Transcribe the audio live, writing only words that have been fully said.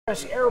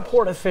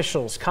Airport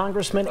officials,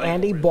 Congressman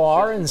Andy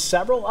Barr and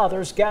several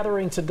others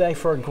gathering today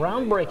for a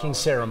groundbreaking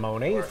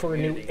ceremony for a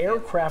new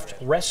aircraft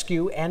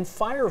rescue and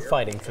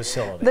firefighting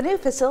facility. The new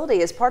facility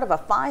is part of a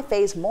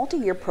 5-phase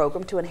multi-year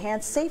program to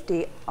enhance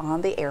safety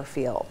on the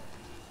airfield.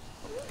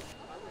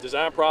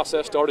 Design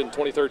process started in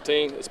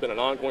 2013. It's been an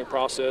ongoing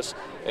process,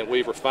 and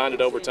we've refined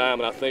it over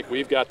time, and I think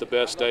we've got the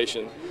best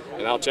station.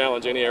 And I'll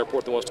challenge any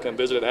airport that wants to come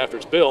visit it after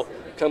it's built,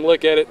 come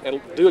look at it and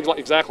do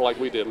exactly like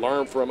we did,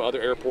 learn from other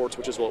airports,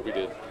 which is what we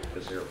did.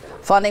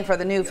 Funding for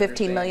the new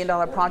 $15 million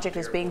project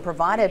is being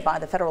provided by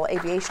the Federal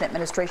Aviation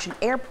Administration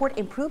Airport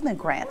Improvement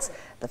Grants.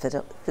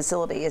 The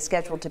facility is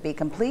scheduled to be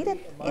completed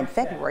in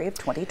February of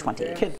 2020.